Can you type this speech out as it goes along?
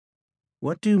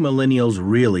What do millennials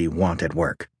really want at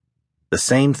work? The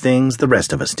same things the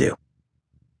rest of us do.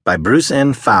 By Bruce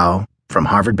N. Pfau from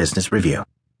Harvard Business Review.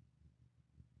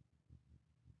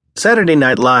 Saturday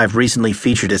Night Live recently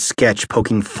featured a sketch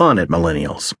poking fun at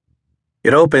millennials.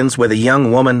 It opens with a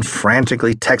young woman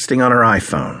frantically texting on her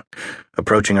iPhone,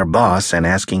 approaching her boss and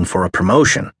asking for a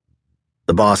promotion.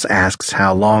 The boss asks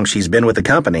how long she's been with the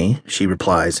company. She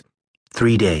replies,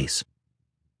 3 days.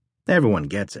 Everyone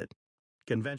gets it. Conventional